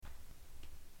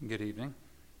Good evening.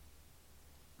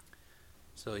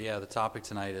 So the topic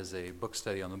tonight is a book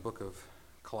study on the book of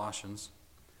Colossians.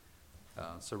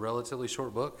 It's a relatively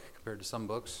short book compared to some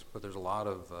books, but there's a lot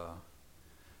of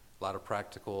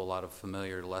practical, a lot of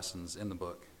familiar lessons in the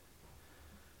book.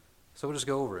 So we'll just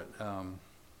go over it. I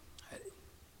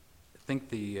think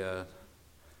to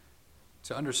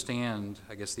understand,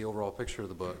 the overall picture of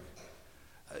the book,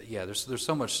 there's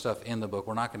so much stuff in the book.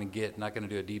 We're not going to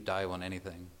do a deep dive on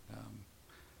anything.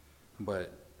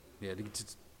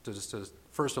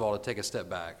 First of all, to take a step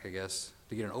back, to get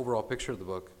an overall picture of the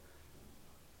book,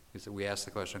 is that we ask the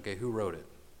question, okay, who wrote it?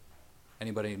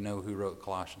 Anybody know who wrote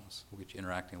Colossians? We'll get you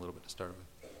interacting a little bit to start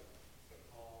with.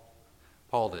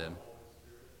 Paul did.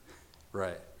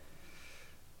 Right.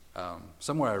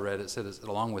 Somewhere I read it said it's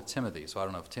along with Timothy, so I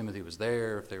don't know if Timothy was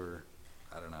there, if they were,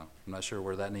 I don't know. I'm not sure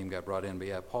where that name got brought in,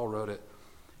 but Paul wrote it.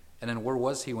 And then where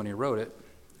was he when he wrote it?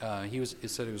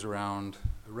 It said he was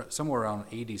somewhere around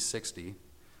AD 60,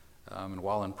 and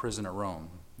while in prison at Rome.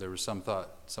 There was some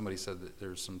thought, somebody said that there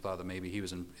was some thought that maybe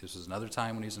this was another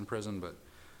time when he was in prison, but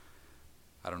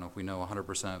I don't know if we know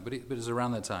 100%, but it was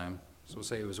around that time. So we'll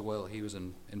say he was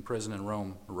in prison in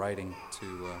Rome, writing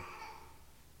to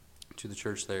the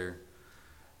church there.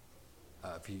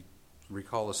 If you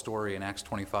recall the story in Acts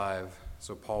 25,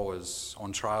 so Paul was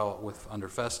on trial under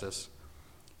Festus,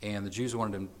 and the Jews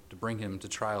wanted to bring him to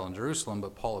trial in Jerusalem,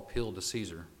 but Paul appealed to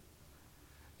Caesar.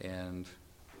 And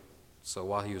so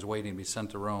while he was waiting to be sent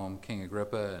to Rome, King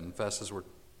Agrippa and Festus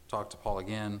talked to Paul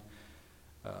again.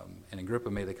 And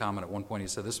Agrippa made the comment at one point, he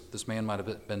said, this man might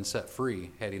have been set free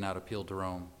had he not appealed to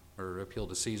Rome or appealed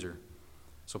to Caesar.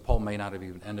 So Paul may not have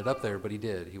even ended up there, but he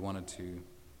did. He wanted to,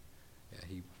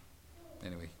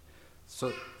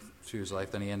 so through his life,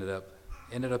 then he ended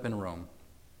up in Rome.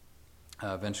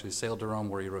 Eventually sailed to Rome,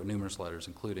 where he wrote numerous letters,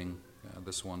 including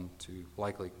this one to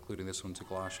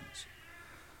Colossians.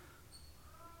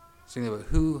 So anyway,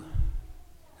 who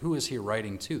is he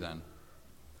writing to then?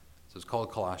 So it's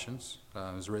called Colossians.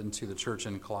 It was written to the church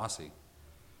in Colossae.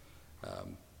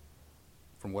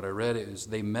 From what I read,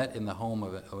 they met in the home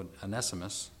of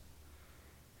Onesimus,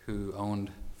 who owned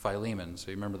Philemon.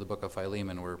 So you remember the book of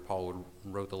Philemon, where Paul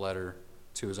wrote the letter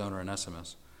to his owner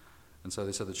Onesimus. And so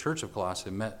they said the church of Colossae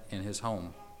met in his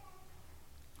home.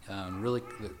 And really,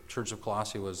 the church of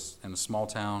Colossae was in a small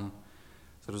town.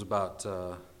 So it was about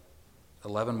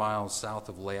 11 miles south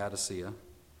of Laodicea. And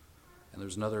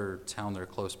there's another town there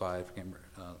close by, I can't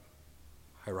remember,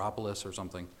 Hierapolis or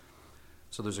something.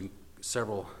 So there's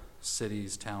several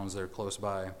cities, towns there close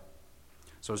by.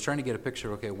 So I was trying to get a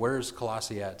picture, okay, where's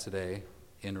Colossae at today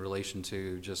in relation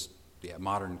to just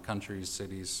modern countries,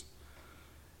 cities?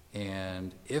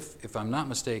 And if I'm not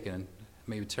mistaken,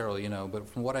 maybe Terrell, but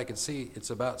from what I could see, it's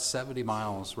about 70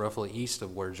 miles roughly east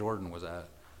of where Jordan was at,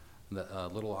 the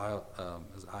little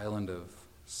island of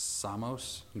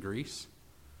Samos, Greece,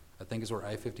 I think is where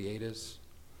I-58 is.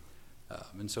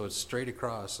 And so it's straight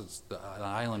across. It's an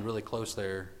island really close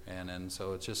there, and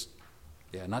so it's just,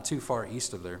 not too far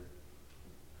east of there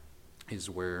is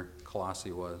where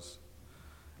Colossae was.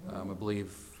 I believe,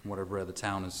 from what I've read, the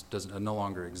town no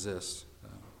longer exists.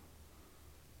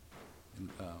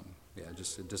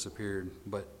 It disappeared.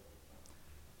 But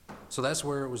so that's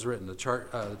where it was written. The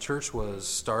church was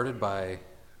started by,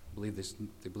 they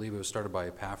believe it was started by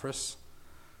Epaphras,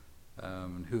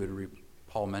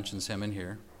 Paul mentions him in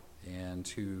here, and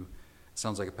who it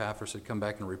sounds like Epaphras had come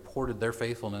back and reported their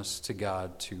faithfulness to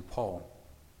God to Paul.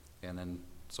 And then,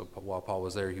 so while Paul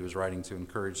was there, he was writing to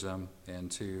encourage them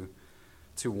and to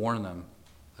warn them.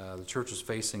 The church was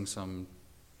facing some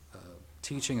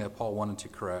teaching that Paul wanted to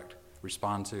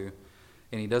respond to,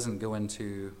 and he doesn't go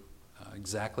into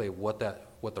exactly what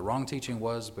the wrong teaching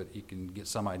was, but you can get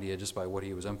some idea just by what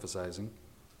he was emphasizing.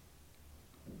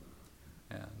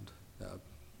 And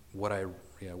what I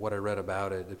read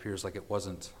about it appears like it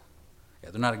wasn't.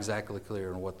 They're not exactly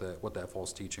clear on what that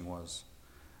false teaching was,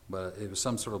 but it was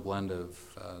some sort of blend of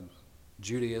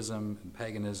Judaism and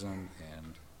paganism,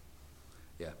 and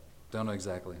don't know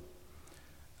exactly.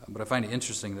 But I find it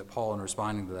interesting that Paul, in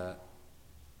responding to that,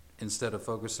 instead of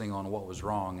focusing on what was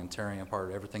wrong and tearing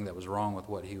apart everything that was wrong with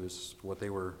what they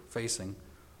were facing,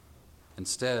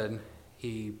 instead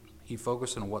he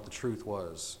focused on what the truth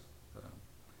was.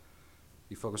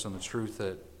 He focused on the truth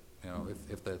that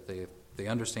if they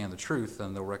understand the truth,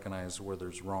 then they'll recognize where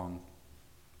there's wrong.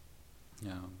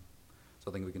 So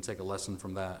I think we can take a lesson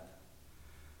from that.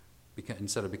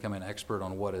 Instead of becoming an expert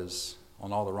on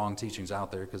on all the wrong teachings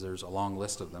out there, because there's a long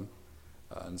list of them,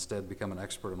 instead become an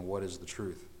expert on what is the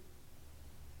truth.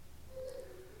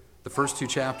 The first two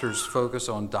chapters focus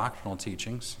on doctrinal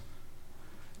teachings.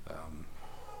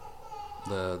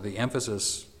 the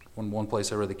emphasis, one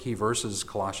place I read the key verse is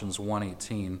Colossians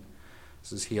 1:18. It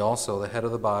says, "He also, the head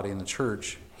of the body in the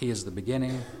church, he is the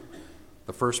beginning,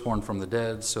 the firstborn from the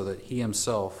dead, so that he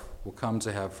himself will come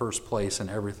to have first place in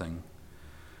everything."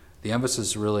 The emphasis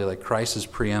is really like Christ is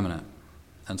preeminent.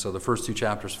 And so the first two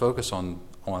chapters focus on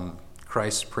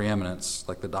Christ's preeminence,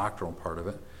 like the doctrinal part of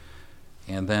it.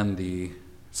 And then the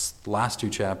last two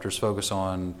chapters focus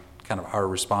on kind of our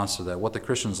response to that, what the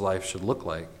Christian's life should look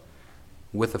like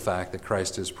with the fact that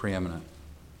Christ is preeminent.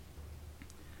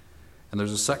 And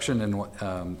there's a section in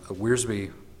a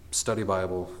Wiersbe Study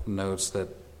Bible notes that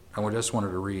I just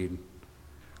wanted to read,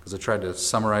 because I tried to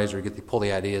summarize or pull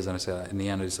the ideas, and I said, in the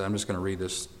end, I said, I'm just going to read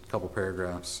this couple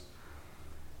paragraphs.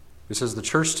 It says, "The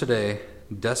church today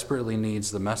desperately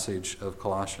needs the message of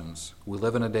Colossians. We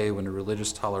live in a day when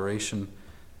religious toleration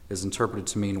is interpreted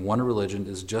to mean one religion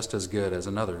is just as good as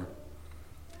another.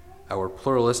 Our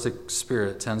pluralistic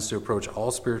spirit tends to approach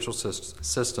all spiritual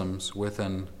systems with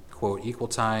an, quote, equal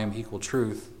time, equal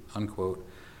truth, unquote,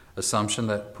 assumption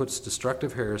that puts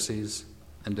destructive heresies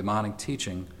and demonic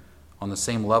teaching on the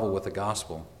same level with the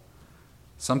gospel.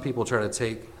 Some people try to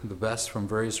take the best from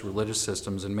various religious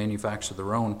systems and manufacture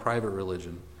their own private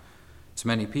religion. To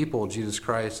many people, Jesus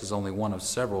Christ is only one of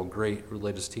several great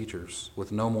religious teachers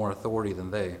with no more authority than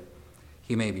they.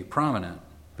 He may be prominent,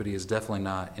 but he is definitely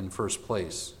not in first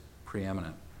place,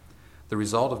 preeminent. The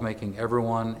result of making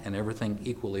everyone and everything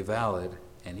equally valid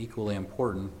and equally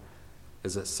important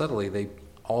is that subtly they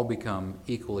all become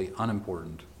equally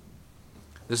unimportant.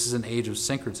 This is an age of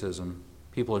syncretism.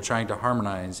 People are trying to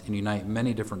harmonize and unite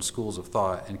many different schools of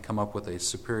thought and come up with a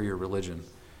superior religion.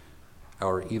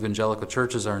 Our evangelical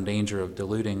churches are in danger of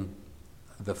diluting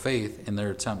the faith in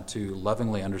their attempt to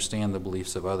lovingly understand the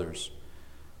beliefs of others.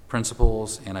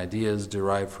 Principles and ideas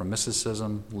derived from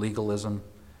mysticism, legalism,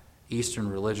 Eastern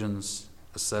religions,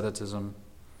 asceticism,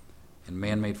 and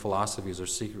man-made philosophies are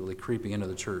secretly creeping into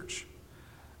the church.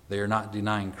 They are not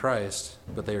denying Christ,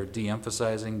 but they are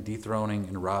de-emphasizing, dethroning,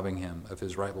 and robbing him of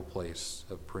his rightful place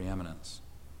of preeminence.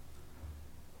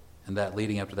 And that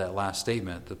leading up to that last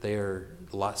statement, that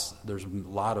there's a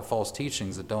lot of false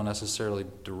teachings that don't necessarily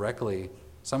directly,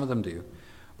 some of them do,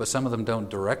 but some of them don't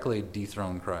directly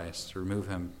dethrone Christ, remove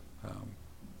him,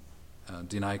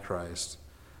 deny Christ.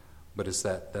 But it's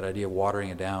that idea of watering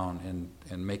it down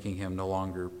and making him no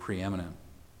longer preeminent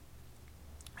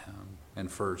and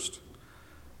first.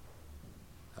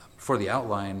 For the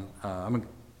outline, I'm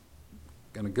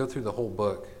going to go through the whole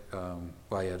book.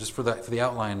 Just for the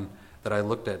outline that I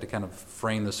looked at to kind of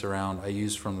frame this around, I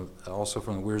used also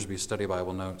from the Wiersbe Study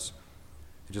Bible notes.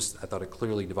 I thought it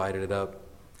clearly divided it up,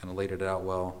 kind of laid it out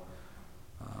well.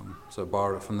 So I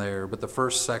borrowed it from there. But the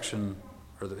first section,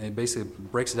 it basically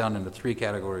breaks it down into three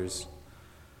categories.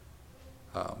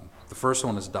 The first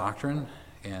one is doctrine,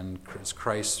 and it's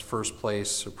Christ's first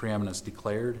place or preeminence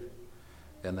declared.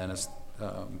 And then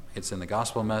it's in the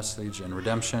gospel message and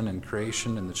redemption and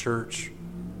creation in the church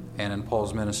and in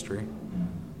Paul's ministry.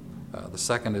 The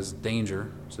second is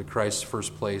danger, so Christ's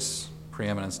first place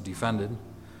preeminence defended.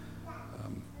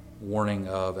 Warning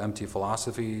of empty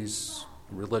philosophies,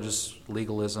 religious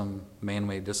legalism,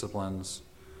 man-made disciplines.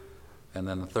 And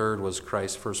then the third was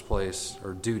Christ's first place,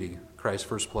 or duty, Christ's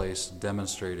first place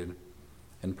demonstrated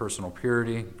in personal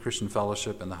purity, Christian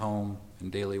fellowship in the home, in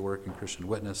daily work and Christian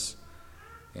witness,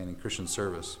 and in Christian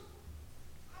service.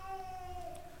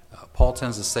 Paul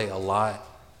tends to say a lot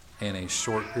in a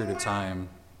short period of time.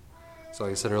 So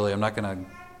like I said earlier, I'm not going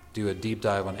to do a deep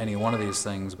dive on any one of these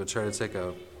things, but try to take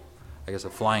a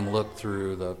flying look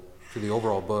through the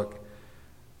overall book.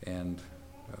 And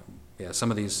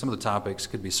some of the topics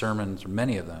could be sermons, or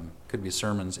many of them could be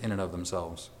sermons in and of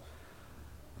themselves.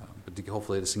 But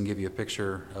hopefully this can give you a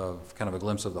picture of kind of a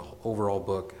glimpse of the overall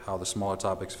book, how the smaller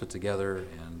topics fit together.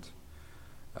 And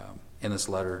in this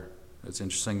letter, it's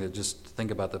interesting to just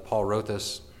think about that Paul wrote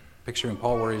this, picturing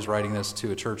Paul where he's writing this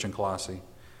to a church in Colossae.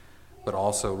 But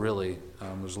also really,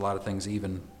 there's a lot of things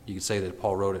even, you could say that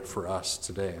Paul wrote it for us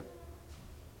today.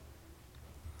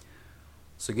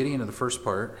 So getting into the first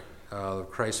part,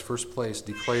 Christ's first place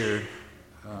declared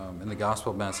in the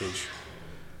gospel message,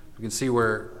 we can see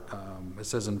where it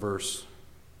says in verse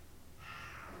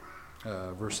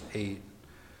 8,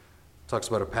 talks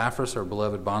about Epaphras, our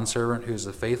beloved bondservant, who is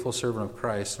a faithful servant of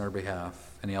Christ on our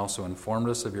behalf, and he also informed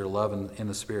us of your love in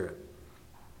the Spirit.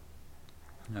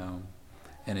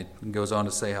 And it goes on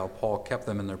to say how Paul kept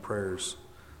them in their prayers.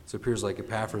 So it appears like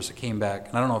Epaphras came back,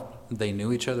 and I don't know if they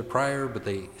knew each other prior, but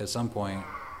at some point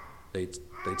they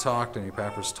talked, and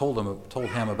Epaphras told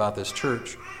him about this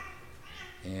church.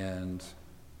 And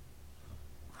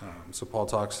so Paul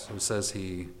says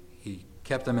he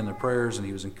kept them in their prayers, and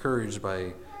he was encouraged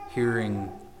by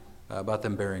hearing about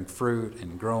them bearing fruit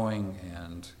and growing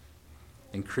and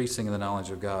increasing in the knowledge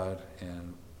of God,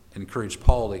 and encouraged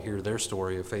Paul to hear their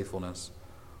story of faithfulness.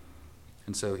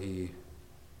 And so he,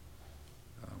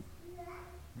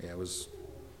 was.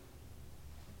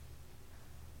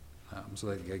 So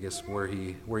that, I guess where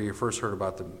you first heard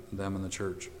about them in the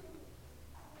church.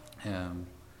 Then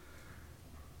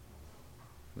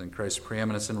Christ's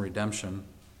preeminence in redemption.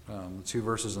 The two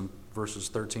verses in verses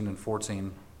 13 and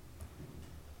 14.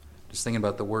 Just thinking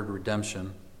about the word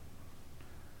redemption.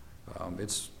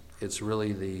 It's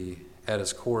really at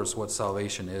its core is what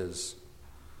salvation is.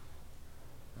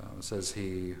 It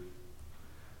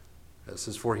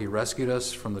says for he rescued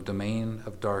us from the domain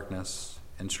of darkness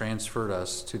and transferred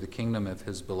us to the kingdom of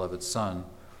his beloved Son,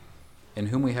 in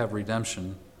whom we have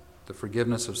redemption, the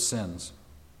forgiveness of sins.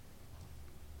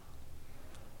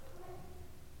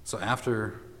 So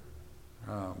after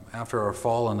our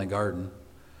fall in the garden,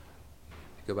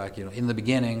 you go back, in the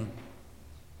beginning,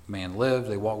 man lived,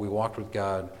 we walked with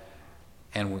God,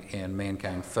 and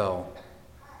mankind fell.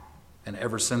 And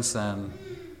ever since then,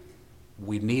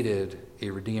 we needed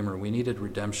a Redeemer. We needed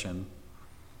redemption.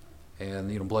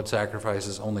 And, blood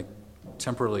sacrifices only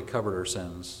temporarily covered our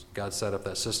sins. God set up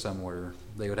that system where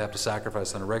they would have to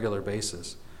sacrifice on a regular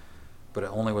basis, but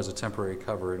it only was a temporary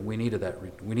cover, and we needed that.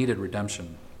 We needed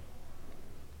redemption,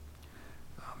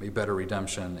 a better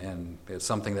redemption, and it's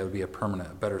something that would be a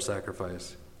permanent, better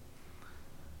sacrifice.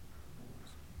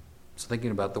 So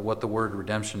thinking about what the word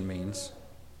redemption means,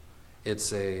 it's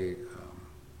the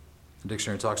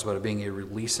dictionary talks about it being a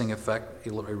releasing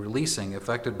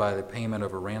effected by the payment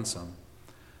of a ransom.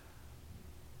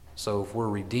 So if we're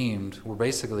redeemed,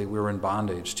 we're in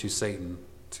bondage to Satan,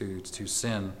 to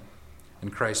sin,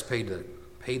 and Christ paid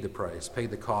the price,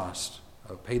 paid the cost,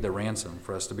 paid the ransom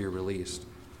for us to be released.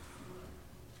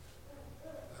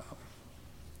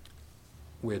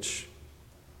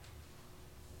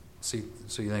 So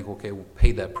you think, okay, well,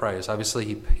 paid that price.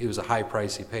 Obviously, it was a high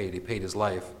price he paid. He paid his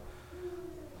life.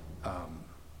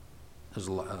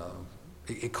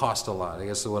 It cost a lot, I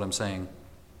guess is what I'm saying.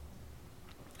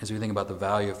 As we think about the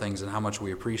value of things and how much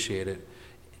we appreciate it,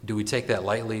 do we take that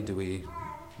lightly? Do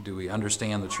we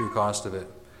understand the true cost of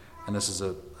it? And this is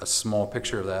a small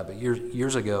picture of that. But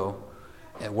years ago,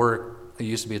 at work, there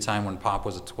used to be a time when pop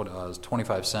was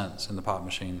 25 cents in the pop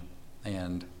machine,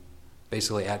 and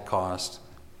basically at cost.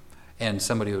 And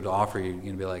somebody would offer you,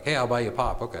 be like, hey, I'll buy you a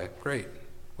pop. Okay, great.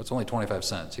 Well, it's only 25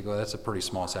 cents. You go, that's a pretty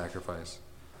small sacrifice.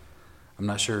 I'm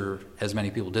not sure as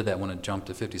many people did that when it jumped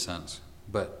to 50 cents,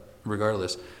 but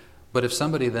regardless. But if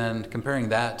somebody then, comparing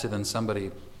that to then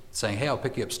somebody saying, hey, I'll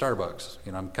pick you up Starbucks.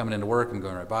 I'm coming into work, I'm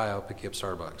going right by, I'll pick you up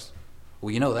Starbucks.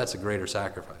 Well, that's a greater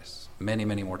sacrifice, many,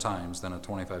 many more times than a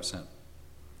 25-cent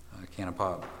can of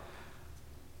pop.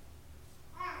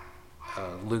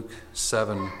 Luke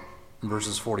 7,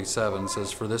 verses 47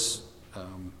 says, for this,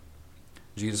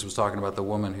 Jesus was talking about the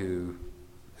woman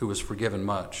who was forgiven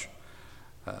much.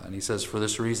 And he says, for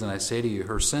this reason I say to you,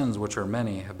 her sins, which are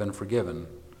many, have been forgiven.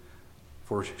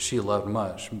 For she loved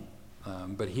much.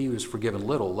 But he who is forgiven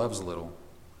little loves little.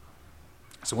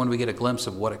 So when we get a glimpse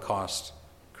of what it cost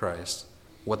Christ,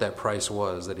 what that price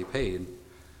was that he paid,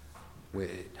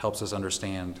 it helps us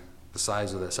understand the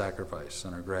size of that sacrifice,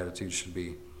 and our gratitude should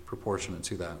be proportionate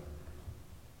to that.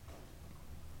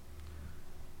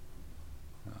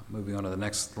 Moving on to the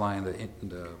next line,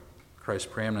 the Christ's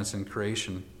preeminence in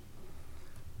creation,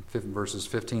 verses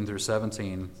 15 through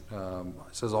 17, it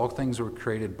says all things were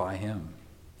created by him.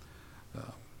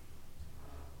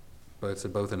 But it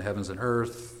said both in heavens and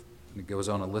earth. And it goes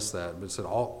on to list that. But it said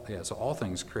all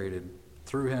things created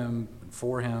through him and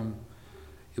for him.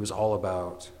 It was all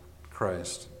about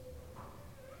Christ.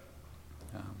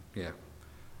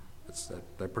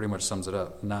 That pretty much sums it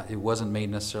up. It wasn't made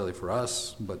necessarily for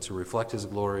us, but to reflect his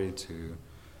glory,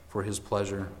 for his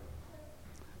pleasure,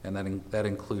 and that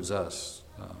includes us,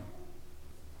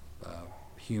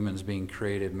 humans being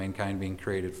created, mankind being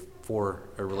created for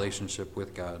a relationship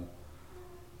with God,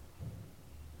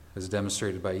 as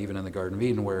demonstrated by even in the Garden of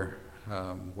Eden, where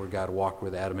God walked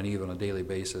with Adam and Eve on a daily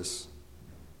basis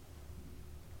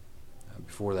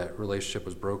before that relationship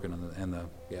was broken and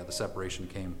the separation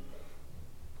came.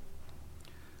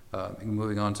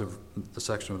 Moving on to the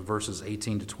section of verses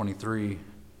 18 to 23, it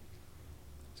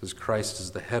says Christ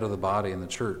is the head of the body in the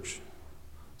church.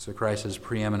 So Christ is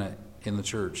preeminent in the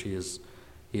church. He is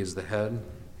the head.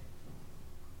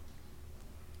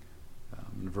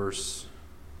 In verse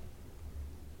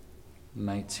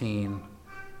 19,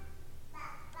 it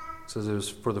says it was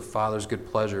for the Father's good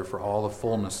pleasure for all the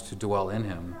fullness to dwell in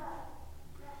him.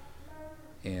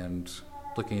 And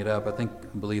looking it up, I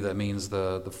believe that means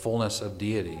the fullness of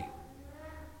deity.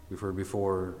 We've heard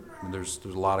before, there's a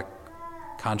lot of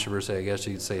controversy, I guess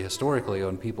you'd say, historically,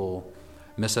 on people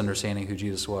misunderstanding who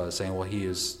Jesus was, saying, well, he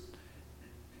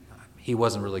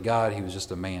wasn't really God, he was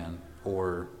just a man,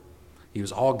 or he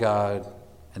was all God,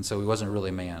 and so he wasn't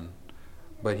really man.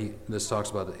 But this talks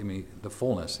about the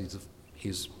fullness.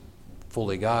 He's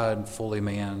fully God, fully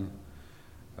man,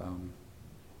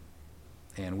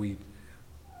 and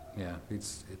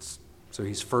so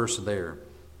he's first there,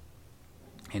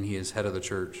 and he is head of the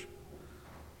church,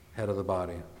 head of the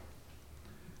body.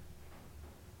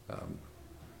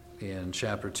 In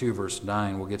chapter 2, verse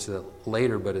 9, we'll get to that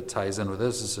later, but it ties in with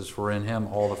this. It says, "For in him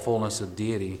all the fullness of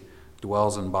deity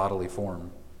dwells in bodily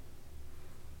form."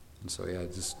 And so,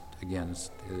 he's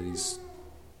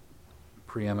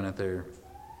preeminent there.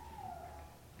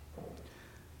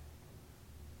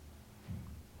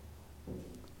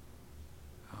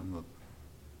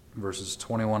 Verses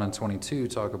 21 and 22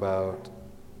 talk about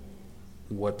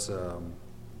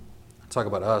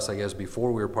us, I guess,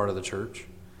 before we were part of the church.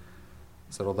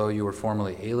 It said, although you were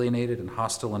formerly alienated and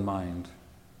hostile in mind,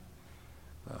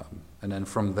 and then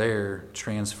from there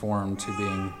transformed to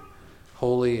being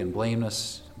holy and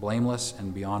blameless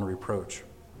and beyond reproach.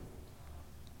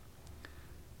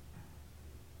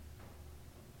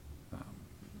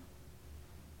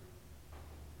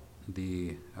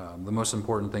 The most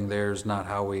important thing there is not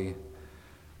how we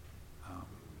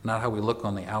look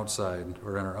on the outside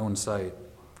or in our own sight,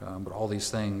 but all these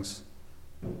things.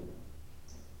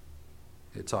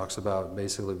 It talks about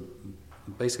basically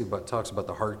talks about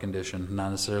the heart condition, not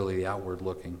necessarily the outward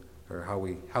looking or how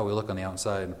we look on the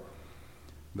outside,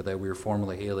 but that we were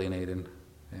formerly alienated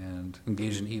and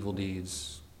engaged in evil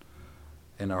deeds,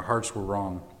 and our hearts were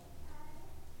wrong.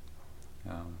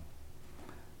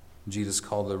 Jesus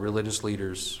called the religious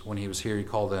leaders, when he was here, he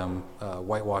called them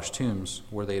whitewashed tombs,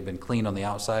 where they had been cleaned on the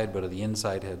outside, but on the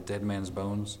inside had dead man's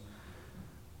bones.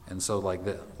 And so like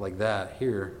that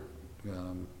here,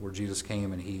 where Jesus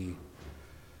came and he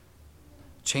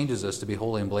changes us to be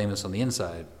holy and blameless on the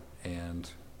inside,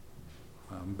 and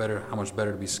how much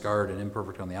better to be scarred and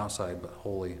imperfect on the outside, but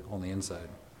holy on the inside.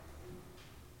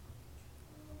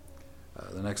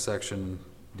 The next section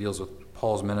deals with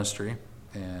Paul's ministry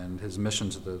and his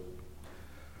mission to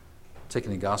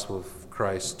taking the gospel of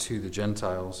Christ to the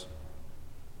Gentiles.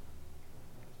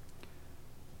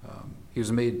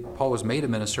 Paul was made a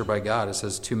minister by God. It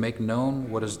says, to make known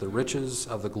what is the riches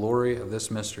of the glory of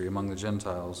this mystery among the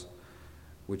Gentiles,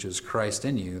 which is Christ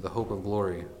in you, the hope of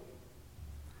glory.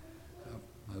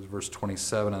 That was verse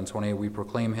 27 and 28. We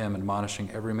proclaim him, admonishing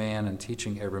every man and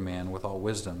teaching every man with all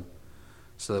wisdom,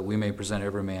 so that we may present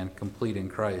every man complete in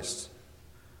Christ.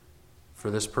 For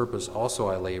this purpose also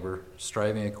I labor,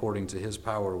 striving according to his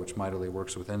power which mightily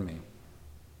works within me.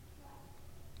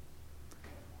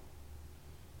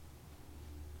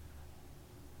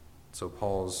 So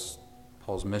Paul's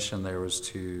mission there was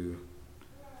to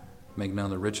make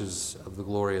known the riches of the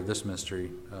glory of this mystery,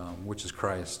 which is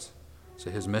Christ.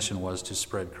 So his mission was to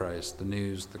spread Christ, the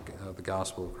news, the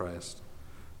gospel of Christ,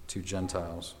 to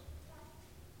Gentiles.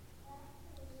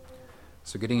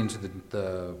 So getting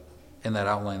into in that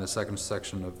outline, the second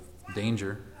section of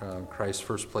danger, Christ's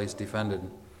first place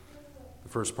defended. The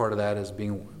first part of that is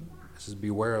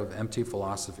beware of empty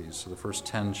philosophies. So the first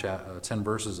 10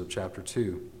 verses of chapter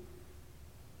 2.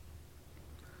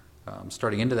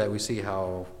 Starting into that, we see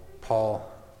how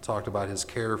Paul talked about his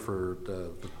care for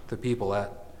the people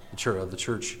at the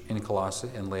church in Colossae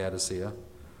and Laodicea.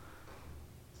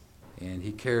 And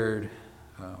he cared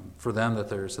for them that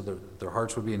their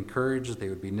hearts would be encouraged, they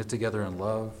would be knit together in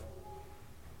love.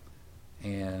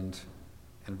 And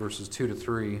in verses 2 to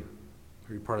 3,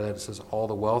 part of that, it says, all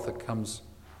the wealth that comes,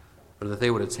 or that they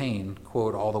would attain,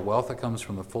 quote, all the wealth that comes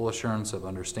from the full assurance of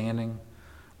understanding,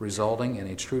 resulting in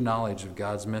a true knowledge of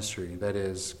God's mystery, that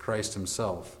is, Christ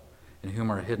himself, in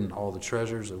whom are hidden all the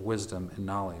treasures of wisdom and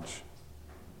knowledge.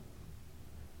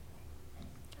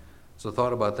 So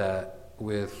thought about that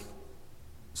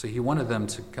so he wanted them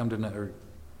to come to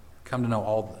know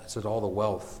all the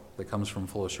wealth that comes from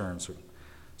full assurance.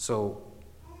 So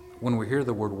when we hear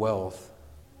the word wealth,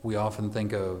 we often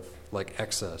think of like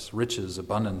excess, riches,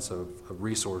 abundance of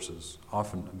resources,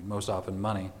 most often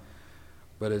money,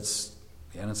 but it's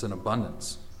in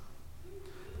abundance.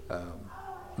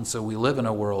 And so we live in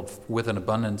a world with an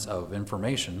abundance of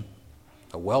information,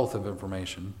 a wealth of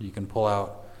information. You can pull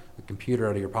out the computer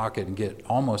out of your pocket and get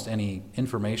almost any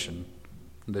information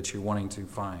that you're wanting to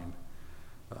find.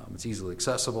 It's easily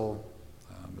accessible.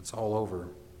 It's all over.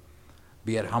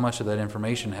 Be it how much of that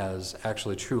information has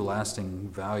actually true lasting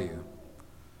value.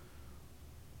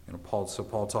 Paul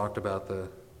talked about the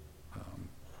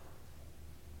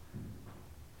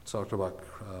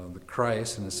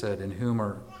Christ, and it said, "In whom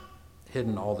are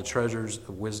hidden all the treasures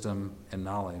of wisdom and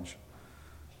knowledge."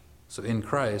 So in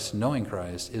Christ, knowing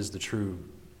Christ is the true.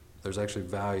 There's actually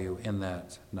value in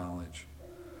that knowledge.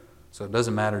 So it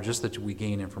doesn't matter just that we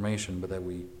gain information, but that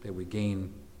we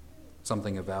gain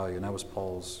something of value, and that was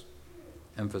Paul's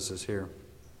emphasis here.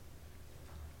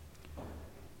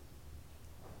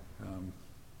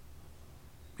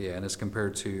 And as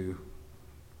compared to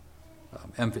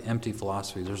empty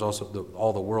philosophies, there's also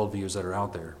all the worldviews that are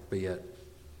out there, but yet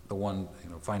the one,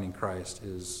 finding Christ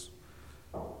is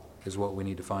what we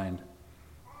need to find.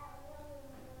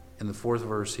 In the 4th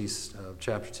verse,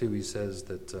 chapter 2, he says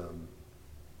that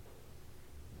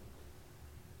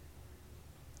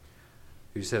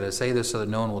he said, "I say this so that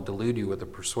no one will delude you with a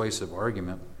persuasive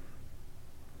argument."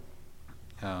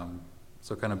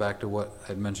 So kind of back to what I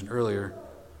had mentioned earlier,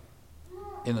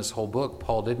 in this whole book,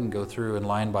 Paul didn't go through and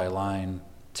line by line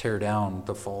tear down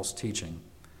the false teaching,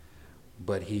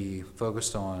 but he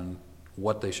focused on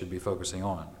what they should be focusing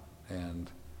on.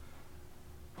 And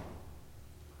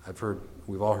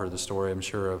we've all heard the story, I'm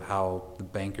sure, of how the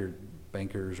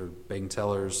bankers or bank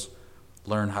tellers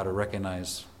learn how to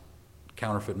recognize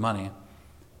counterfeit money.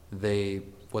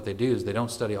 What they do is they don't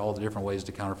study all the different ways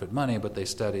to counterfeit money, but they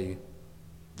study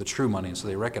the true money, so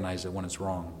they recognize it when it's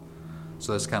wrong.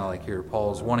 So that's kind of like here.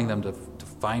 Paul's wanting them to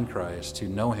find Christ, to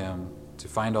know him, to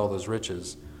find all those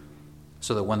riches,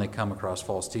 so that when they come across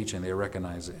false teaching, they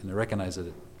recognize it, and they recognize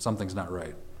that something's not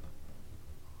right.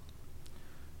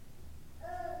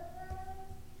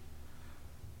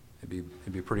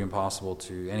 It'd be pretty impossible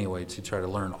to try to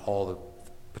learn all the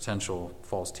potential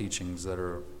false teachings that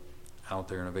are out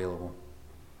there and available.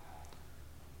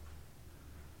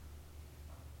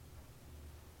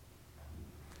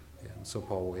 And so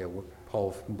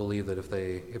Paul believed that if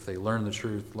they learned the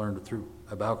truth,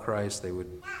 about Christ, they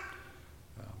would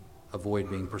avoid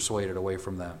being persuaded away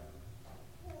from that.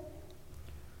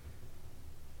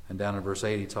 And down in verse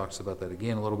 8, he talks about that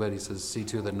again a little bit. He says, "See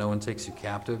to it that no one takes you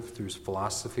captive through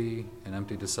philosophy and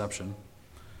empty deception,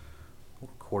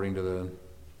 according to the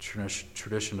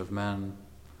tradition of men,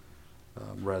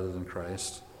 rather than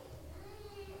Christ."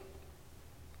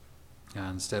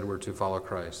 And instead, we're to follow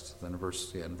Christ. Then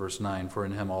in verse 9, "For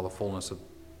in him all the fullness of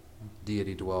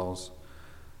deity dwells."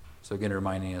 So again,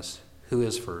 reminding us who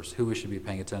is first, who we should be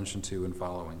paying attention to and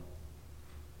following.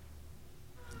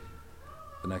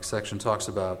 The next section talks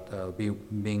about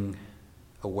being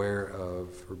aware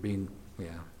of, or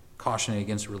cautioning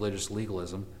against religious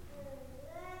legalism.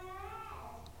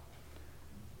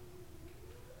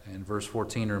 And verse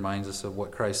 14 reminds us of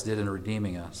what Christ did in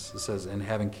redeeming us. It says, "And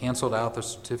having canceled out the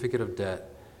certificate of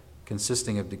debt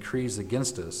consisting of decrees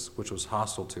against us, which was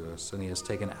hostile to us, and he has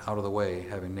taken it out of the way,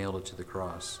 having nailed it to the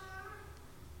cross."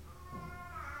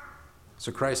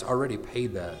 So Christ already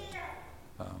paid that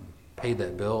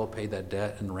bill, paid that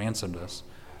debt, and ransomed us.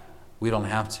 We don't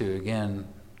have to,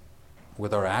 again,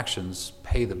 with our actions,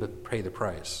 pay the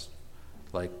price,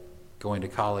 like going to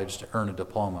college to earn a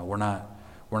diploma. We're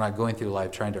not going through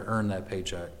life trying to earn that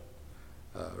paycheck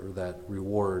or that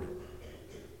reward,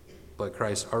 but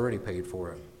Christ already paid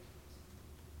for it.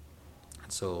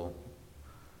 And so,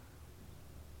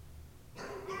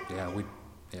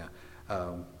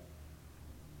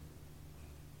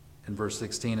 in verse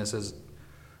 16 it says,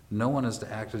 "No one is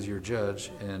to act as your judge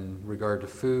in regard to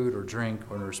food or drink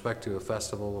or in respect to a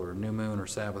festival or a new moon or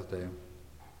Sabbath day."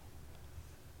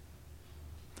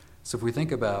 So if we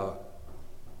think about,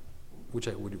 we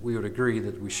would agree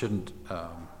that we shouldn't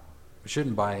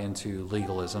buy into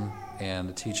legalism and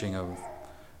the teaching of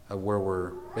where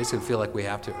we're basically feel like we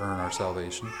have to earn our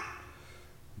salvation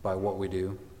by what we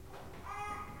do.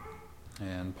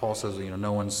 And Paul says,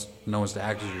 no one's to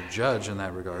act as your judge in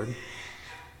that regard.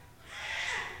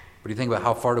 But you think about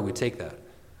how far do we take that?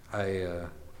 A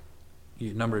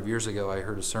number of years ago, I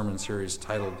heard a sermon series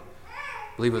titled,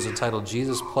 I believe it was entitled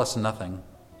 "Jesus Plus Nothing,"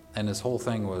 and his whole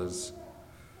thing was,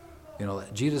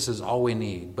 Jesus is all we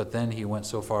need. But then he went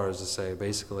so far as to say,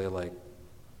 basically, like,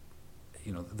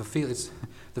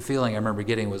 the feeling I remember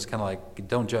getting was kind of like,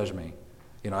 don't judge me.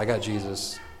 I got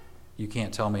Jesus. You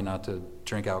can't tell me not to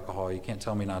drink alcohol. You can't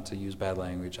tell me not to use bad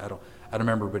language. I don't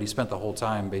remember, but he spent the whole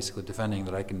time basically defending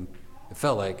that it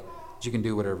felt like you can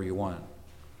do whatever you want.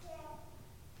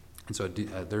 And so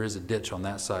there is a ditch on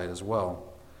that side as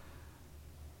well.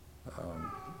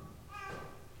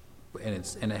 And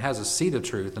it has a seed of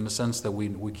truth in the sense that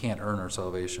we can't earn our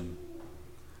salvation.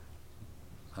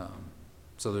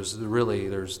 So there's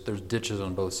ditches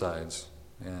on both sides,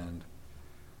 and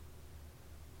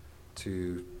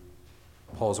to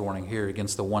Paul's warning here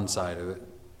against the one side of it,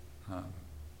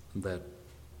 that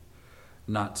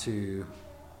not to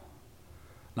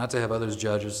have others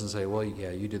judge us and say, well,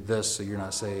 yeah, you did this, so you're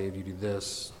not saved. You do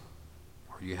this,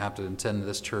 or you have to attend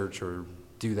this church or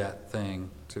do that thing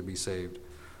to be saved.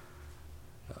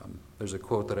 There's a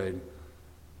quote that I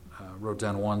wrote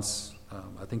down once.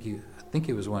 I think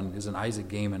it was an Isaac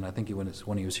Gaiman. I think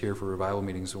when he was here for revival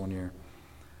meetings one year.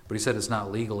 But he said it's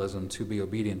not legalism to be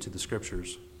obedient to the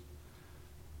Scriptures.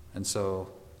 And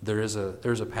so there's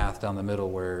a path down the middle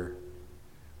where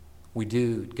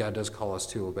God does call us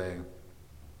to obey.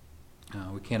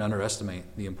 We can't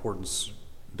underestimate the importance,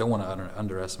 don't want to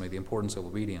underestimate the importance of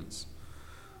obedience.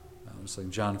 It's like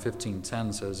John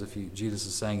 15:10 says, Jesus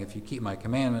is saying, if you keep my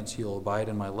commandments, you'll abide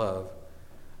in my love,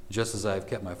 just as I have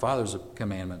kept my Father's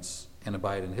commandments and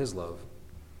abide in his love.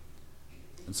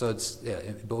 And so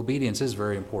obedience is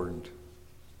very important,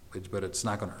 but it's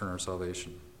not going to earn our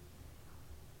salvation.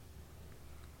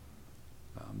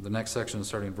 The next section,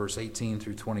 starting in verse 18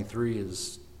 through 23,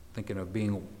 is thinking of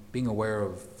being aware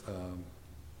of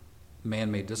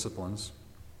man-made disciplines.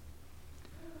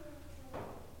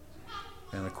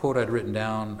 And a quote I'd written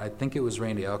down, I think it was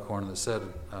Randy Alcorn that said,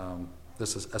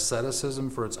 this is asceticism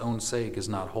for its own sake is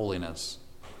not holiness.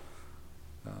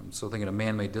 So thinking of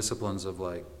man-made disciplines of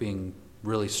like being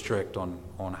really strict on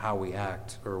how we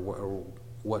act or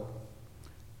what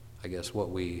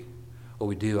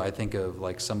we do. I think of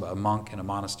like a monk in a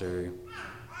monastery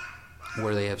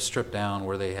where they have stripped down,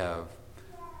 where they have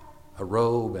a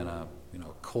robe and a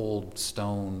cold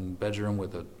stone bedroom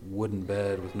with a wooden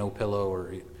bed with no pillow,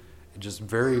 or just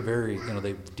very, very,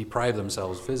 they deprive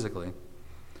themselves physically.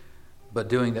 But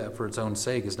doing that for its own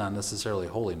sake is not necessarily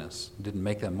holiness. It didn't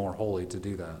make them more holy to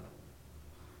do that.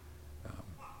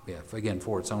 Again,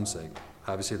 for its own sake.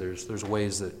 Obviously, there's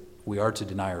ways that we are to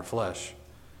deny our flesh,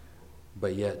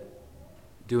 but yet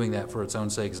doing that for its own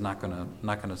sake is not going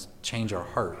to change our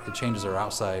heart. It changes our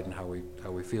outside and how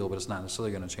we feel, but it's not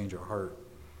necessarily going to change our heart.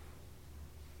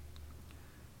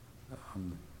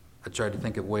 I tried to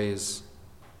think of ways.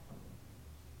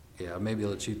 Maybe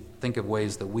let you think of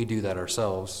ways that we do that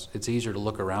ourselves. It's easier to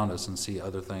look around us and see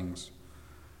other things.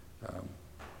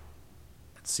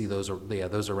 See those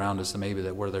around us, and maybe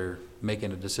that where they're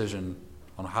making a decision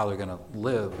on how they're going to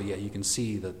live, but yet you can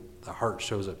see that the heart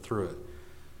shows up through it.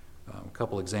 A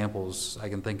couple examples I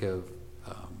can think of.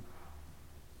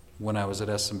 When I was at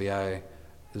SMBI, I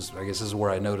guess this is where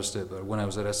I noticed it, but when I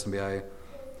was at SMBI,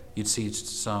 you'd see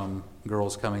some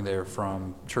girls coming there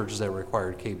from churches that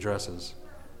required cape dresses.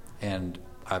 And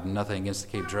I have nothing against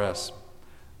the cape dress,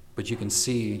 but you could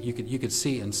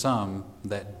see in some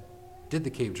that did the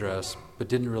cape dress but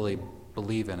didn't really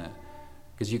believe in it,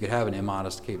 because you could have an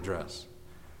immodest cape dress.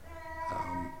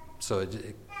 So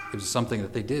it was something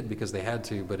that they did because they had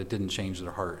to, but it didn't change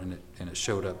their heart, and it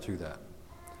showed up through that.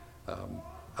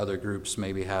 Other groups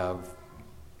maybe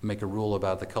make a rule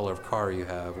about the color of car you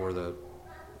have, or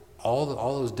all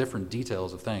those different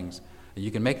details of things. And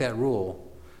you can make that rule.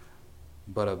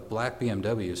 But a black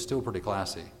BMW is still pretty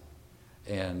classy,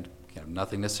 and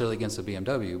nothing necessarily against a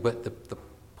BMW. But the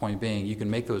point being, you can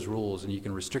make those rules and you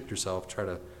can restrict yourself, try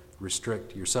to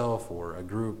restrict yourself or a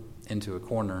group into a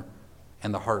corner,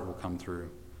 and the heart will come through.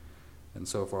 And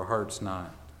so if our heart's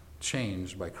not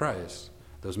changed by Christ,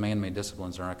 those man-made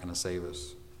disciplines are not going to save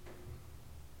us.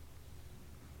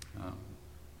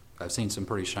 I've seen some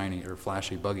pretty shiny or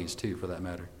flashy buggies too, for that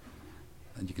matter,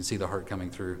 and you can see the heart coming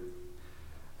through.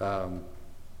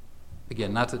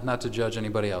 Again, not to judge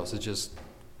anybody else. It's just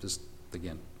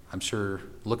again, I'm sure,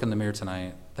 look in the mirror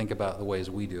tonight, think about the ways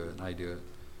we do it and I do it.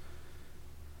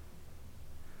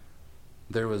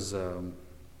 There was, in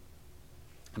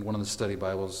one of the study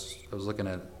Bibles I was looking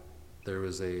at, there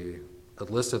was a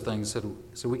list of things that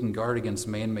so we can guard against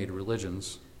man-made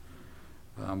religions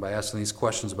by asking these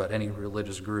questions about any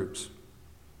religious groups.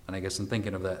 And I guess in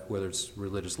thinking of that, whether it's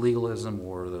religious legalism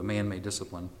or the man-made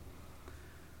discipline.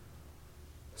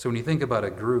 So when you think about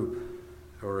a group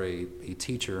or a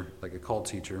teacher, like a cult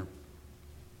teacher,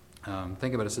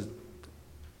 think about it,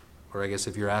 or I guess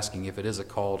if you're asking if it is a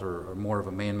cult or more of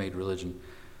a man-made religion,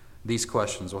 these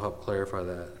questions will help clarify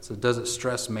that. So does it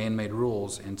stress man-made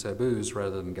rules and taboos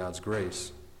rather than God's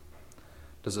grace?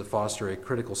 Does it foster a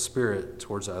critical spirit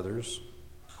towards others?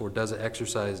 Or does it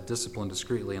exercise discipline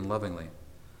discreetly and lovingly?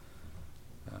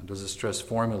 Does it stress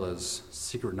formulas,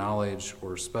 secret knowledge,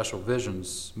 or special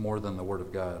visions more than the Word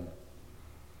of God?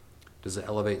 Does it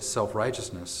elevate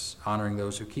self-righteousness, honoring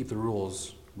those who keep the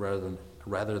rules rather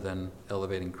than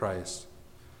elevating Christ?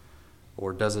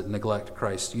 Or does it neglect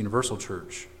Christ's universal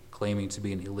church, claiming to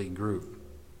be an elite group?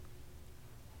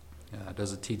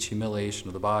 Does it teach humiliation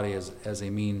of the body as a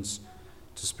means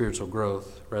to spiritual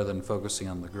growth rather than focusing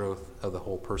on the growth of the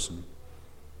whole person?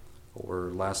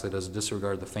 Or lastly, does it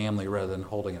disregard the family rather than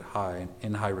holding it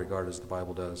in high regard as the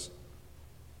Bible does?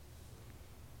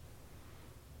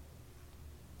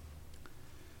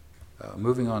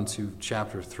 Moving on to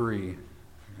chapter 3,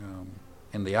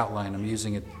 in the outline, I'm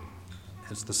using it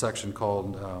as the section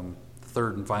called, the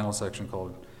third and final section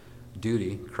called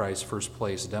Duty, Christ's First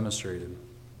Place Demonstrated.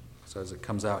 So as it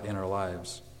comes out in our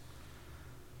lives.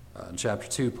 In chapter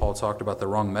 2, Paul talked about the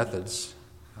wrong methods,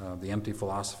 the empty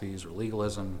philosophies or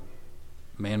legalism,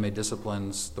 man-made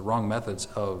disciplines, the wrong methods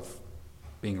of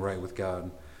being right with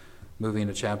God. Moving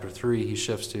into chapter 3, he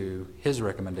shifts to his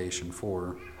recommendation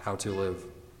for how to live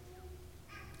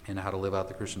and how to live out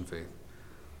the Christian faith.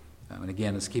 And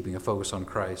again, it's keeping a focus on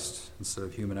Christ instead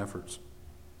of human efforts.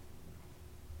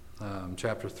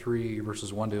 Chapter 3,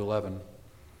 verses 1 to 11,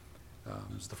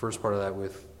 is the first part of that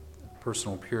with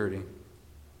personal purity. It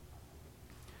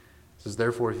says,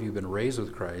 "Therefore, if you've been raised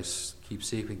with Christ, keep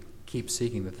seeking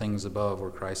the things above where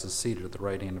Christ is seated at the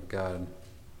right hand of God."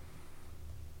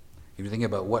 If you think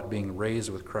about what being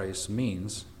raised with Christ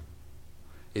means,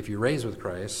 if you're raised with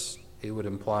Christ, it would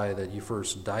imply that you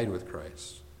first died with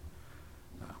Christ.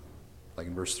 Like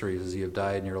in verse 3, it says, "You have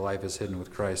died and your life is hidden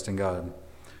with Christ in God."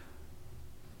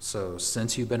 So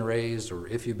since you've been raised, or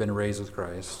if you've been raised with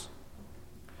Christ,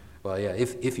 well, yeah,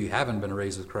 if you haven't been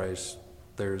raised with Christ,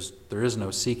 there is no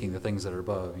seeking the things that are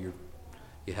above. You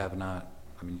have not.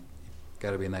 I mean, you've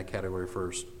got to be in that category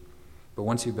first. But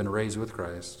once you've been raised with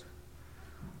Christ,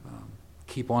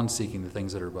 keep on seeking the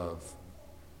things that are above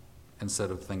instead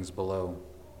of things below.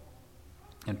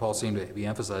 And Paul seemed to be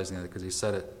emphasizing that because he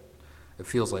said it. It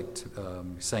feels like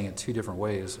he's saying it two different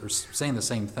ways, or saying the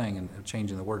same thing and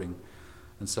changing the wording.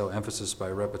 And so emphasis by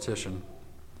repetition.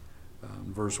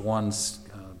 Verse 1,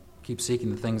 keep seeking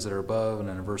the things that are above, and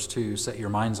then in verse 2, set your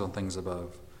minds on things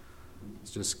above. It's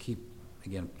just keep,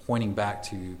 again, pointing back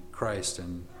to Christ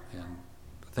and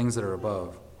the things that are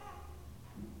above.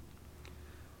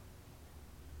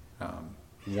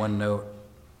 One note,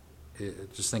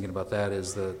 just thinking about that,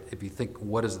 is that if you think,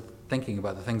 what is thinking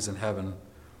about the things in heaven,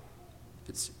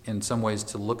 it's in some ways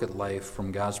to look at life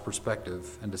from God's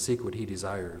perspective and to seek what He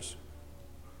desires.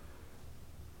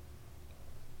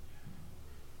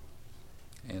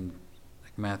 And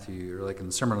like in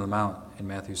the Sermon on the Mount in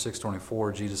Matthew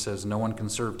 6:24, Jesus says, "No one can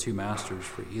serve two masters,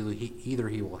 for either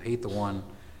he will hate the one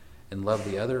and love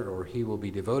the other, or he will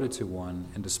be devoted to one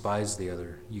and despise the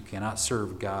other. You cannot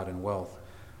serve God and wealth."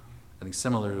 I think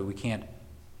similarly, we can't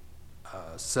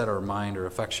set our mind or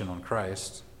affection on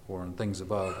Christ or on things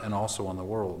above, and also on the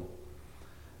world.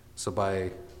 So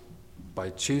by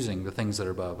choosing the things that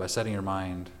are above, by setting your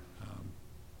mind,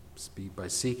 by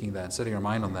seeking that, setting your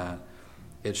mind on that,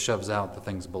 it shoves out the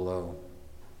things below.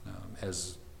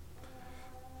 As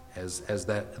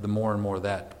that, the more and more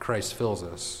that Christ fills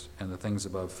us and the things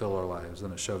above fill our lives,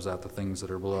 then it shoves out the things that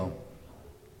are below.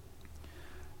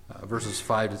 Verses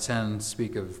 5 to 10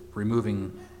 speak of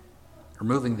removing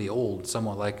the old,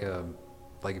 somewhat like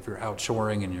if you're out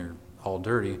shoring and you're all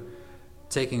dirty,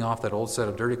 taking off that old set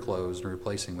of dirty clothes and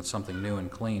replacing with something new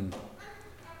and clean.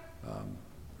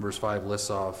 Verse 5 lists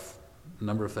off a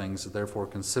number of things. "Therefore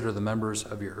consider the members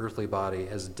of your earthly body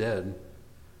as dead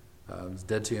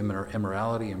to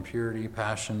immorality, impurity,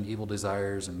 passion, evil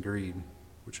desires, and greed,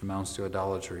 which amounts to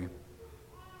idolatry."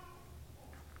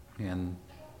 And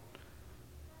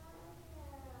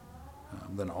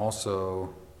then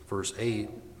also verse 8,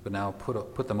 "But now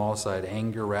put them all aside,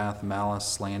 anger, wrath, malice,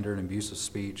 slander, and abusive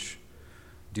speech.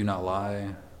 Do not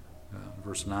lie."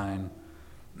 Verse 9,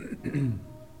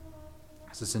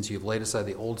 so "Since you have laid aside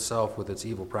the old self with its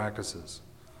evil practices."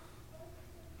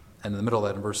 And in the middle of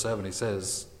that, in verse 7, he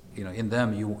says, "In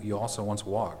them you also once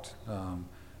walked,"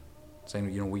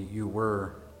 saying, you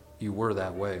were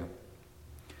that way.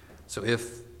 So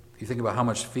if you think about how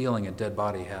much feeling a dead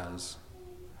body has,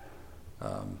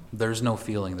 there's no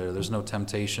feeling there. There's no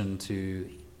temptation to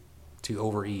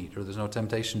overeat, or there's no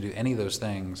temptation to do any of those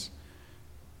things.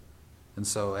 And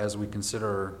so as we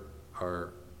consider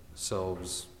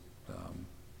ourselves,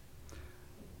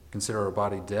 consider our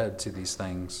body dead to these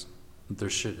things,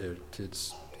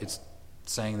 it's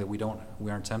saying that we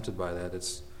aren't tempted by that.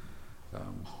 It's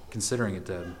considering it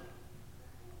dead.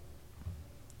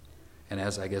 And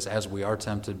as we are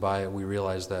tempted by it, we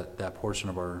realize that that portion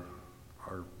of our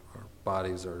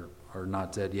bodies are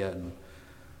not dead yet, and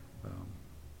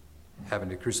having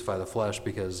to crucify the flesh,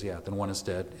 because then one is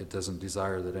dead. It doesn't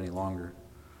desire that any longer.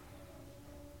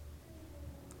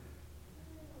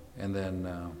 And then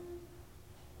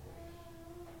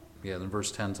then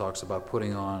verse 10 talks about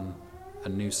putting on a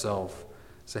new self.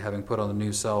 So having put on the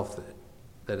new self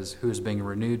that is who is being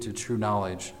renewed to true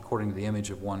knowledge according to the image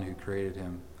of one who created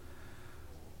him.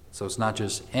 So it's not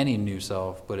just any new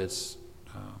self, but it's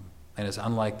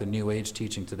unlike the New Age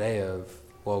teaching today of,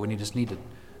 well, we just need to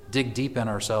dig deep in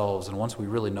ourselves, and once we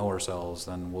really know ourselves,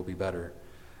 then we'll be better.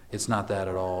 It's not that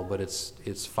at all, but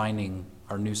it's finding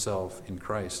our new self in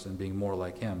Christ and being more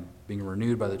like him, being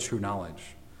renewed by the true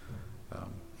knowledge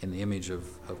in the image of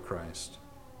Christ.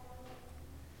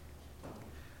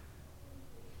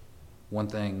 One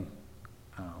thing,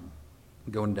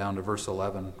 going down to verse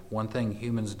 11, one thing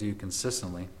humans do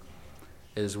consistently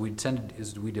is we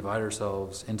divide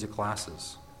ourselves into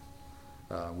classes.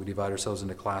 We divide ourselves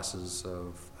into classes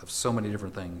of so many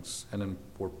different things, and then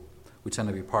we tend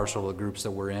to be partial to the groups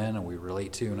that we're in and we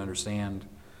relate to and understand,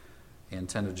 and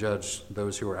tend to judge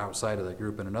those who are outside of that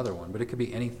group in another one. But it could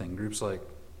be anything. Groups like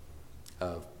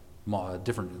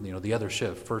different, the other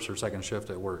shift, first or second shift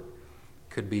at work.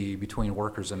 Could be between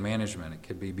workers and management. It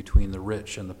could be between the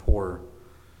rich and the poor,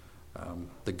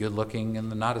 the good-looking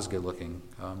and the not as good-looking,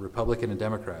 Republican and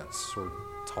Democrats, or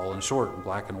tall and short,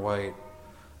 black and white,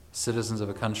 citizens of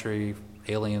a country,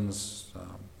 aliens,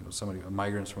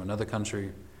 migrants from another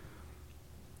country.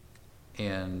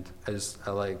 And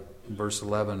I like verse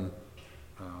 11.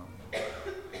 I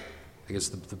guess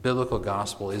the biblical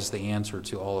gospel is the answer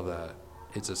to all of that.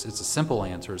 It's a simple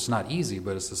answer. It's not easy,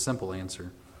 but it's a simple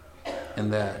answer.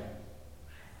 And that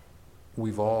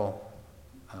we've all,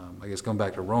 going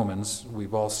back to Romans,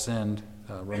 we've all sinned.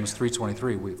 Romans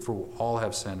 3:23, for all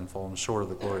have sinned and fallen short of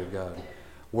the glory of God.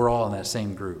 We're all in that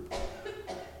same group.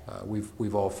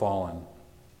 We've all fallen.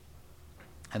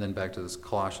 And then back to this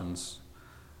Colossians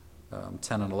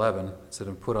 10 and 11, it said,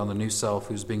 and put on the new self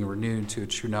who's being renewed to a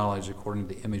true knowledge according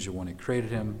to the image of one who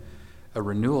created him, a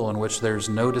renewal in which there's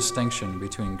no distinction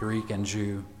between Greek and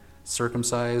Jew,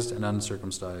 circumcised and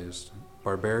uncircumcised,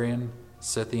 barbarian,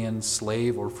 Scythian,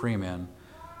 slave, or free man,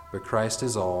 but Christ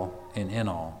is all and in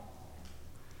all.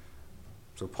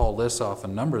 So Paul lists off a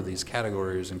number of these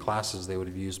categories and classes they would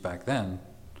have used back then.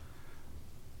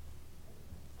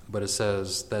 But it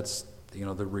says that's, the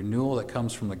renewal that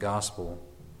comes from the gospel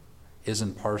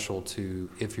isn't partial to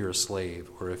if you're a slave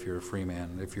or if you're a free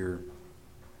man, if you're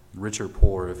rich or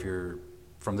poor, if you're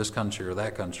from this country or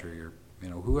that country, or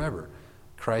whoever.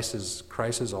 Christ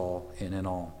is all and in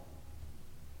all.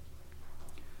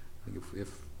 I think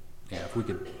if we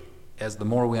could, as the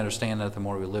more we understand that, the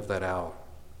more we live that out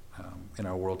in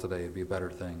our world today, it'd be a better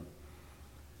thing.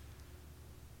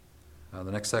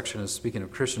 The next section is speaking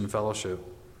of Christian fellowship,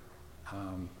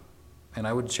 and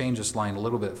I would change this line a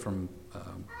little bit from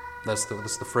that's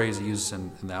the phrase he uses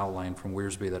in the outline from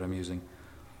Wiersbe that I'm using.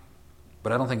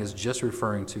 But I don't think it's just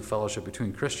referring to fellowship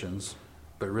between Christians,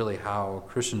 but really how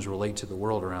Christians relate to the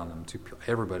world around them, to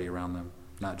everybody around them,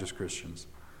 not just Christians.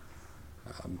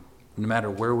 No matter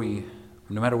where we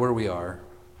are,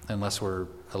 unless we're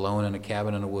alone in a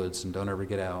cabin in the woods and don't ever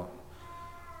get out,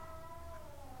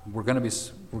 we're going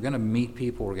to meet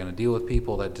people, we're going to deal with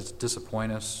people that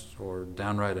disappoint us or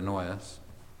downright annoy us.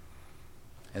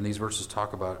 And these verses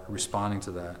talk about responding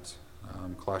to that.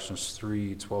 Colossians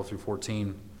 3:12 through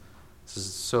 14 says,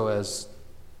 so as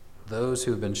those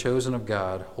who have been chosen of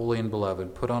God, holy and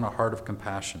beloved, put on a heart of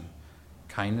compassion,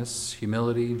 kindness,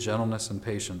 humility, gentleness, and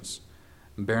patience,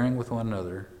 bearing with one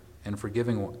another and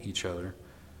forgiving each other.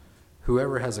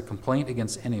 Whoever has a complaint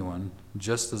against anyone,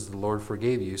 just as the Lord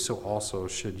forgave you, so also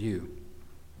should you.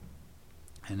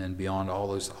 And then beyond all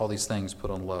these things,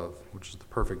 put on love, which is the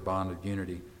perfect bond of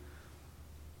unity.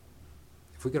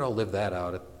 If we could all live that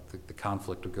out, the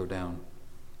conflict would go down.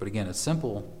 But again, it's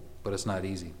simple, but it's not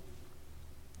easy.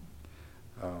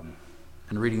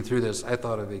 And reading through this, I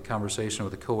thought of a conversation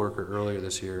with a coworker earlier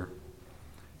this year.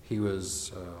 He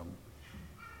was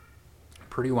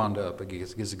pretty wound up. I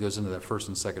guess it goes into that first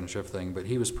and second shift thing, but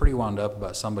he was pretty wound up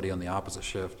about somebody on the opposite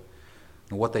shift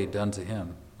and what they'd done to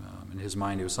him. In his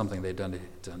mind, it was something they'd done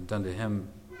to him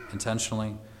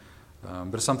intentionally,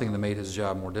 but it's something that made his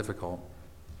job more difficult.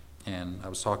 And I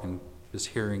was just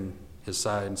hearing his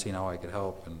side and seeing how I could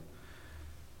help. And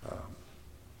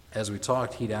as we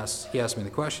talked, he asked me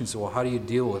the question. He said, "Well, how do you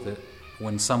deal with it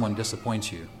when someone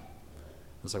disappoints you?"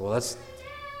 I was like, "Well,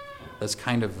 that's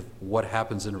kind of what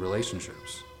happens in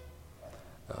relationships.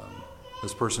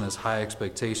 This person has high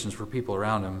expectations for people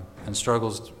around him and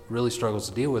really struggles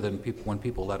to deal with it when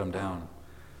people let him down."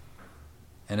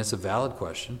 And it's a valid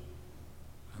question.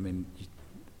 I mean,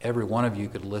 every one of you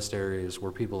could list areas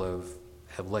where people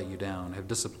have let you down, have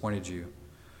disappointed you.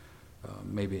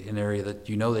 Maybe an area that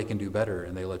they can do better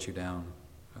and they let you down.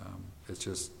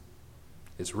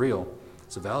 It's real.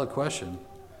 It's a valid question.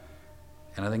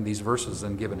 And I think these verses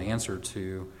then give an answer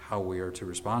to how we are to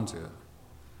respond to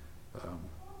it.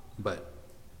 But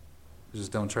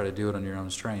just don't try to do it on your own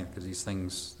strength, because these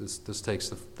things, this takes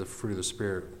the fruit of the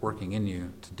Spirit working in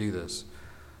you to do this.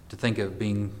 To think of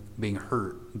being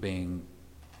hurt, being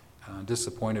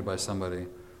disappointed by somebody,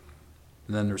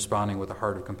 and then responding with a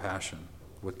heart of compassion,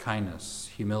 with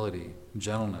kindness, humility,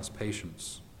 gentleness,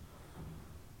 patience,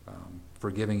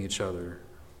 forgiving each other.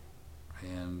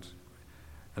 And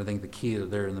I think the key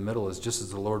there in the middle is, just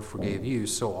as the Lord forgave you,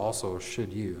 so also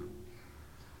should you.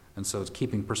 And so it's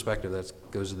keeping perspective. That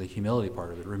goes to the humility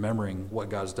part of it, remembering what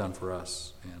God's done for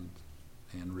us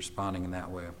and responding in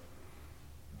that way.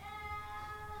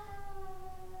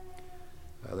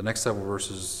 The next several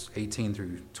verses, 18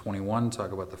 through 21,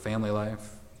 talk about the family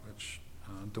life, which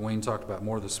Dwayne talked about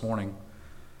more this morning.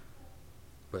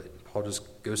 But Paul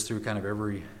just goes through kind of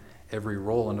every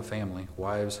role in a family: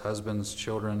 wives, husbands,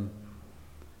 children,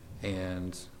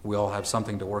 and we all have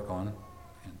something to work on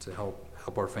and to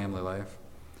help our family life.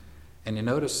 And you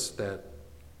notice that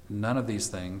none of these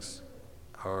things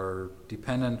are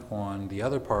dependent on the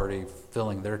other party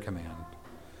filling their command.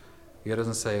 He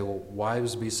doesn't say, well,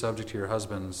 wives, be subject to your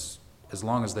husbands as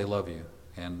long as they love you,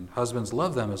 and husbands,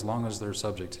 love them as long as they're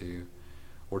subject to you.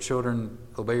 Or children,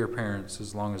 obey your parents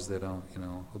as long as they don't,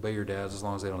 obey your dads as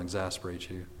long as they don't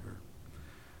exasperate you.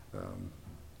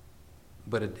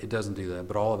 But it doesn't do that.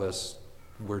 But all of us,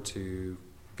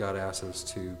 God asks us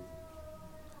to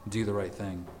do the right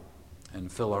thing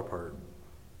and fill our part.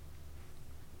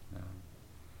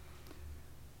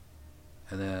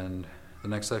 And then the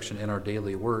next section, in our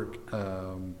daily work,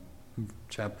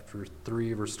 chapter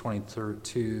 3, verse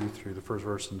 22 through the first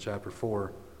verse in chapter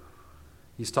 4,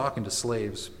 he's talking to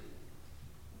slaves,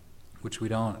 which we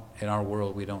don't, in our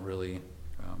world, we don't really,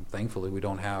 thankfully, we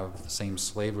don't have the same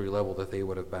slavery level that they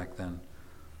would have back then.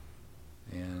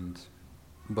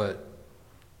 But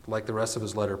like the rest of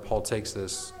his letter, Paul takes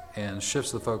this and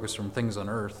shifts the focus from things on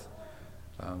earth,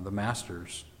 the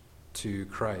masters, to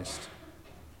Christ.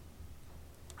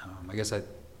 I guess I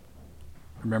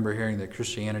remember hearing that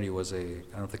Christianity was I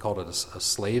don't know if they called it a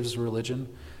slave's religion.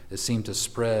 It seemed to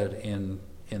spread in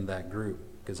that group,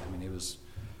 because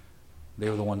they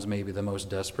were the ones maybe the most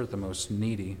desperate, the most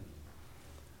needy.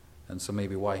 And so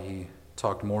maybe why he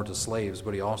talked more to slaves,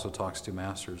 but he also talks to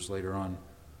masters later on.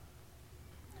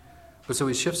 But so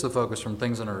he shifts the focus from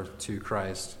things on earth to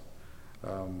Christ.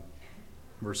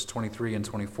 Verse 23 and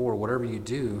 24, whatever you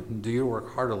do your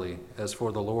work heartily, as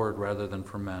for the Lord rather than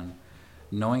for men,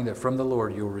 knowing that from the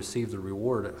Lord you will receive the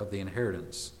reward of the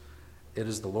inheritance. It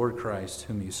is the Lord Christ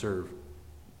whom you serve.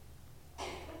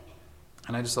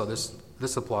 And I just thought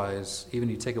this applies, even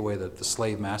you take away the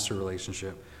slave-master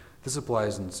relationship, this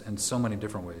applies in so many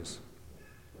different ways.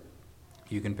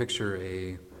 You can picture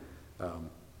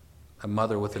a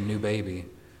mother with a new baby,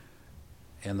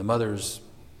 and the mother's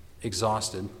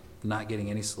exhausted, not getting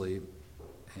any sleep,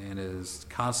 and is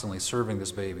constantly serving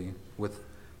this baby with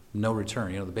no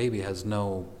return. The baby has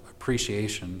no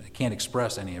appreciation. It can't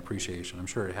express any appreciation. I'm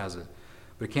sure it has it,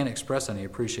 but it can't express any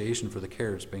appreciation for the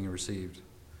care it's being received.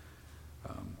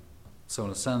 So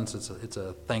in a sense, it's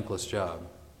a thankless job.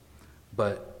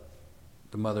 But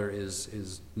the mother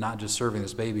is not just serving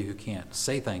this baby who can't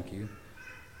say thank you,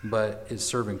 but is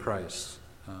serving Christ.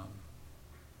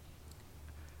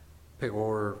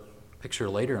 Or picture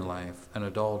later in life an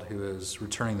adult who is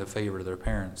returning the favor to their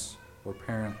parents or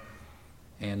parent,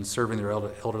 and serving their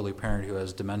elderly parent who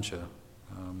has dementia,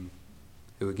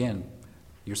 who again,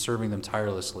 you're serving them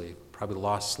tirelessly, probably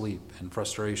lost sleep and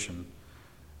frustration.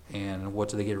 And what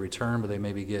do they get in return? But they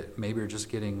maybe are just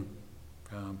getting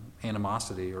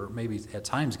animosity, or maybe at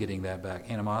times getting that back,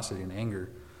 animosity and anger,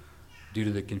 due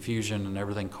to the confusion and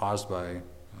everything caused by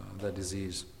that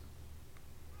disease.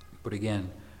 But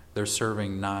again, they're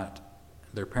serving not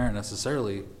their parent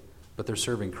necessarily, but they're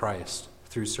serving Christ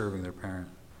through serving their parent.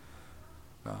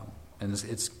 And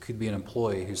it could be an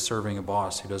employee who's serving a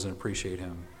boss who doesn't appreciate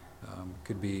him.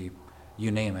 Could be,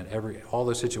 you name it, all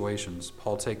those situations.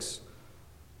 Paul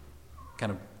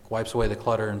kind of wipes away the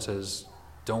clutter and says,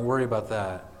 don't worry about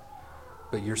that,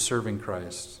 but you're serving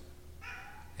Christ.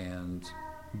 And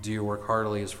do your work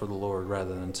heartily as for the Lord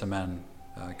rather than to men.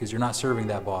 Because you're not serving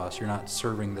that boss, you're not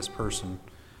serving this person,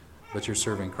 but you're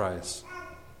serving Christ.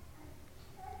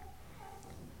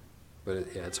 But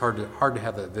it's hard to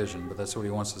have that vision, but that's what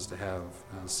he wants us to have,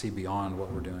 see beyond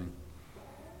what we're doing.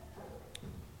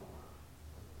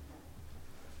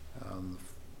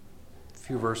 A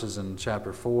few verses in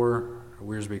chapter 4,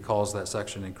 Wiersbe calls that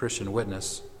section in Christian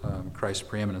witness, Christ's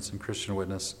preeminence in Christian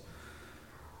witness.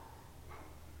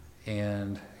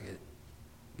 And it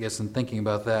guess in thinking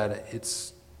about that,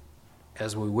 it's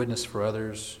as we witness for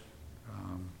others.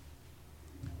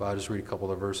 I'll just read a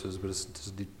couple of verses, but it's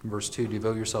verse 2,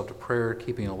 devote yourself to prayer,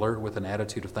 keeping alert with an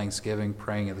attitude of thanksgiving,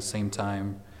 praying at the same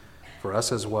time for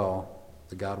us as well,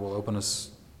 that God will open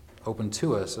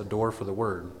to us a door for the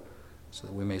word, so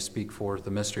that we may speak forth the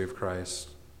mystery of Christ.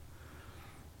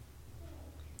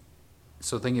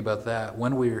 So thinking about that,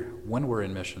 when we're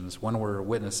in missions, when we're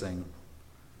witnessing,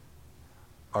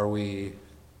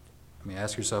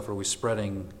 ask yourself, are we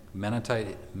spreading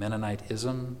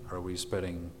Mennonitism? Are we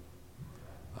spreading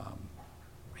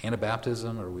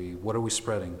Anabaptism? What are we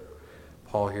spreading?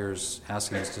 Paul here is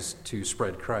asking us to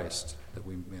spread Christ, that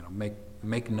we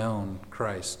make known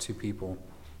Christ to people.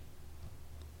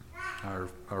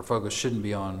 Our focus shouldn't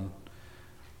be on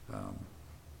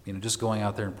just going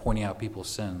out there and pointing out people's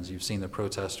sins. You've seen the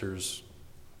protesters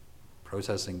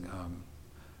protesting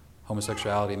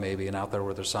homosexuality maybe, and out there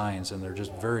with their signs, and they're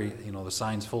just very, the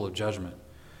signs full of judgment.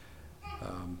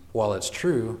 While it's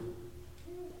true,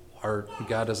 our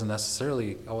God doesn't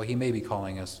necessarily, he may be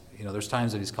calling us, there's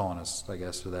times that he's calling us, I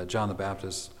guess, to that. John the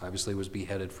Baptist obviously was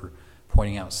beheaded for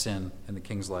pointing out sin in the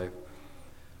king's life.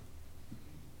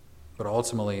 But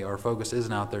ultimately, our focus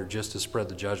isn't out there just to spread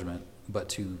the judgment, but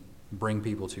to bring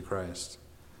people to Christ.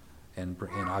 And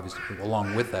obviously,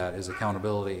 along with that is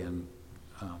accountability and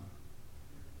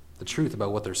the truth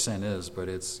about what their sin is. But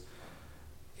it's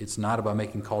not about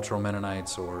making cultural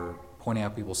Mennonites or pointing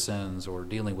out people's sins or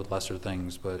dealing with lesser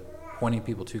things, but pointing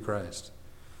people to Christ.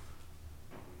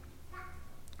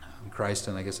 Christ,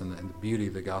 and I guess in the beauty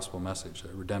of the gospel message,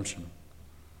 redemption.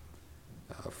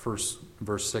 First,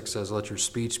 verse 6 says, let your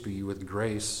speech be with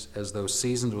grace, as though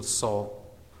seasoned with salt,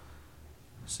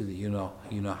 so that you know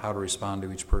how to respond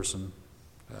to each person.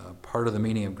 Part of the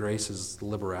meaning of grace is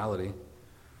liberality.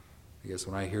 I guess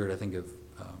when I hear it, I think of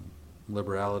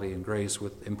liberality and grace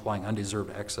with implying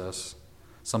undeserved excess,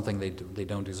 something they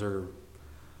don't deserve.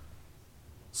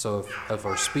 So if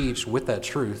our speech with that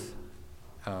truth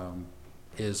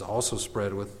is also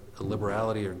spread with a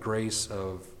liberality or grace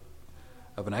of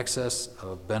an excess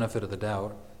of benefit of the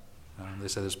doubt, they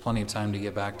say there's plenty of time to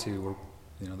get back to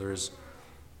where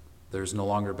there's no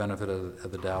longer benefit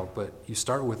of the doubt. But you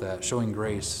start with that, showing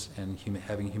grace and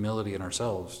having humility in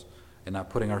ourselves and not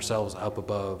putting ourselves up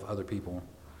above other people,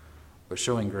 but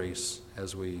showing grace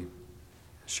as we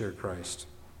share Christ.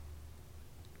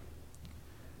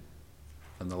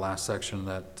 And the last section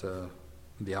that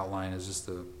the outline is just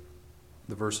the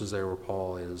verses there where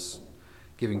Paul is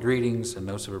giving greetings and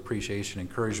notes of appreciation,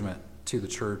 encouragement to the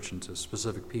church and to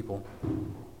specific people.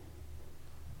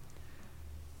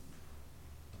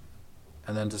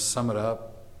 And then to sum it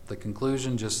up, the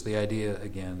conclusion, just the idea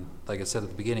again, like I said at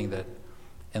the beginning, that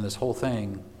in this whole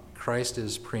thing, Christ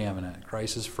is preeminent.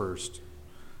 Christ is first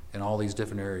in all these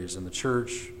different areas, in the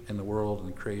church, in the world,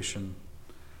 in creation.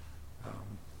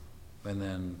 And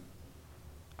then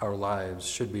our lives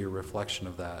should be a reflection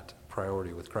of that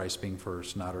priority, with Christ being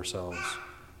first, not ourselves,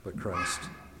 but Christ.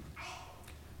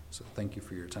 So thank you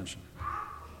for your attention.